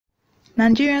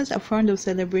Nigerians are fond of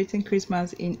celebrating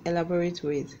Christmas in elaborate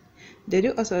ways. They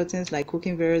do also things like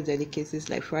cooking various delicacies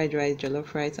like fried rice,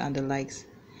 jollof rice, and the likes.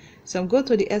 Some go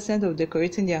to the extent of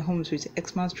decorating their homes with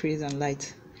Xmas trees and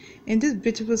lights. In these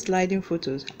beautiful sliding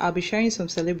photos, I'll be sharing some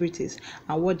celebrities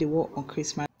and what they wore on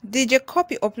Christmas. DJ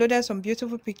Copy uploaded some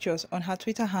beautiful pictures on her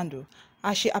Twitter handle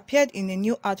as she appeared in a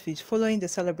new outfit following the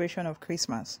celebration of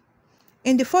Christmas.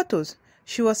 In the photos,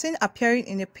 she was seen appearing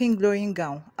in a pink glowing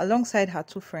gown alongside her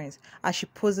two friends as she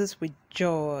poses with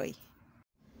joy.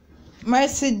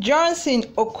 Mercy Johnson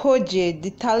Okoje,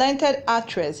 the talented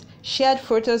actress, shared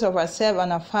photos of herself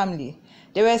and her family.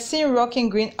 They were seen rocking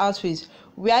green outfits,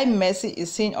 while Mercy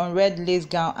is seen on red lace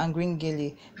gown and green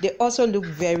gele. They also look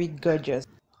very gorgeous.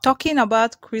 Talking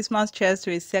about Christmas cheers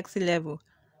to a sexy level,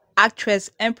 actress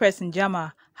Empress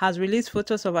Njama has released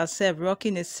photos of herself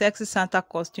rocking a sexy Santa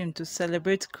costume to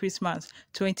celebrate Christmas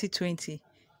 2020.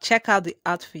 Check out the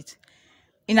outfit.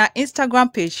 In her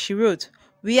Instagram page, she wrote,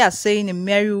 "We are saying a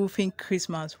Merry Roofing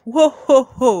Christmas, ho ho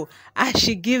ho," as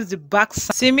she gives the back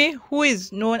sign. Simi, who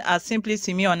is known as Simply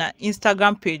Simi on her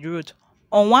Instagram page, wrote,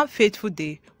 "On one fateful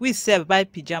day, we serve by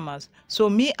pajamas, so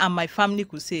me and my family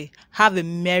could say, have a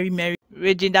merry."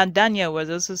 Regina Daniel was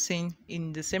also seen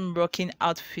in the same rocking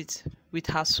outfit with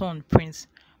her son, Prince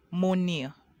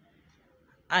Monier,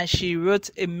 and she wrote,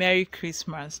 "A Merry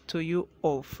Christmas to you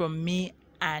all from me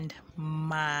and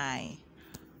mine."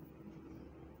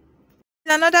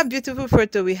 In another beautiful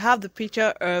photo, we have the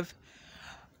picture of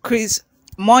Chris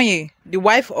Monye, the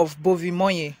wife of Bovi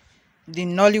Monye, the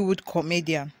Nollywood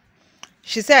comedian.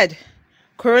 She said,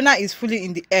 "Corona is fully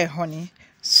in the air, honey,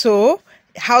 so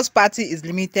house party is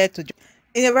limited to..."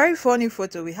 In a very funny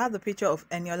photo, we have the picture of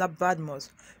Eniola Badmus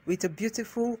with a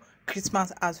beautiful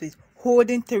Christmas outfit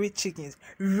holding 3 chickens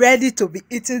ready to be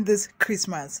eaten this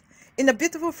Christmas. In a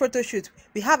beautiful photo shoot,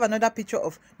 we have another picture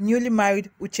of newly married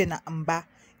Uchenna Amba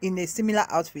in a similar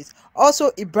outfit.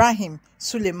 Also Ibrahim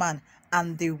Suleiman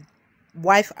and the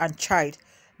wife and child.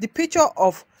 The picture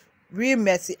of Real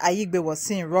Mercy Ayigbe was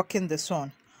seen rocking the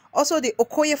sun. Also, the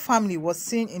Okoye family was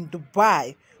seen in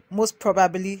Dubai, most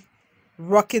probably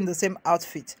rocking the same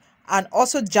outfit. And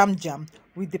also Jam Jam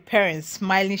with the parents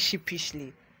smiling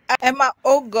sheepishly. Emma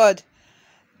Oh God,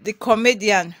 the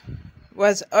comedian,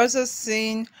 was also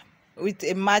seen with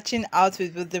a matching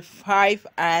outfit with the 5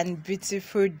 and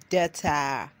beautiful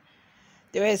daughter.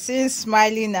 They were seen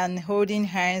smiling and holding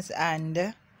hands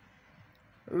and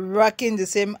rocking the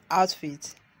same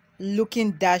outfit,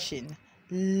 looking dashing,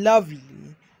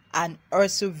 lovely, and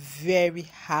also very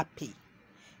happy.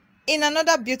 In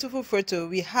another beautiful photo,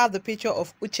 we have the picture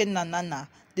of Uchenna Nana,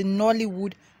 the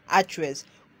Nollywood actress,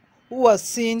 who was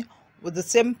seen with the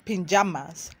same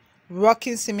pajamas,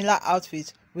 rocking similar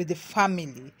outfits with the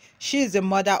family. She is the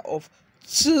mother of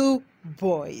 2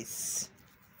 boys.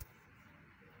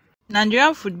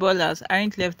 Nigerian footballers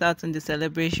aren't left out in the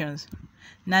celebrations.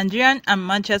 Nigerian and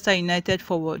Manchester United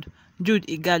forward Jude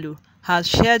Igalo has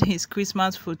shared his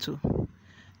Christmas photo.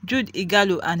 Jude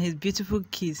Igalo and his beautiful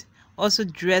kids also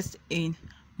dressed in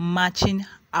matching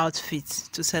outfits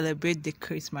to celebrate the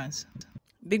Christmas.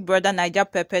 Big Brother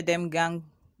Naija Pepper Dem gang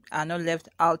are not left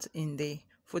out in the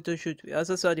photo shoot. We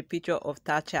also saw the picture of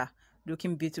Tacha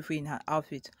looking beautiful in her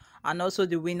outfit, and also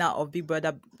the winner of Big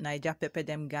Brother Naija Pepper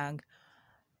Dem gang,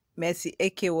 Mercy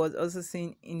AK, was also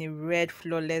seen in a red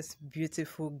flawless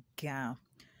beautiful gown.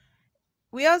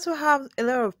 We also have a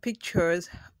lot of pictures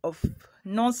of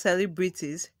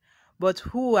non-celebrities but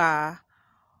who are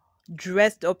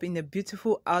dressed up in a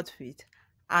beautiful outfit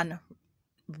and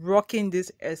rocking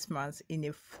this Christmas in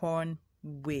a fun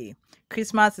way.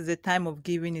 Christmas is a time of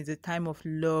giving, is a time of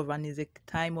love, and is a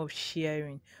time of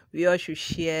sharing. We all should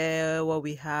share what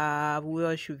we have. We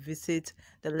all should visit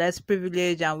the less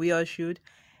privileged, and we all should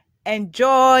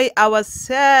enjoy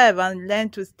ourselves and learn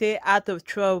to stay out of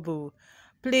trouble.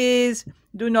 Please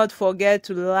do not forget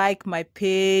to like my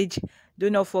page. Do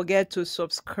not forget to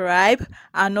subscribe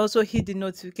and also hit the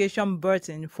notification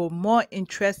button for more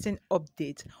interesting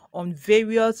updates on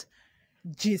various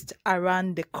gists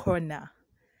around the corner.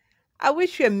 I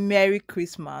wish you a Merry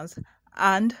Christmas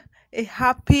and a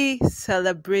happy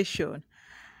celebration.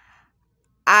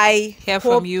 I hear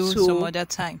from you some other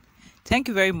time. Thank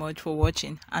you very much for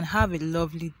watching, and have a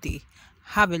lovely day.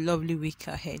 Have a lovely week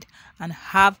ahead, and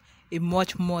have a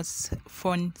much more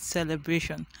fun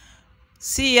celebration.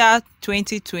 See ya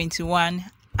 2021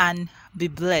 and be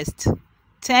blessed.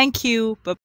 Thank you. Bye.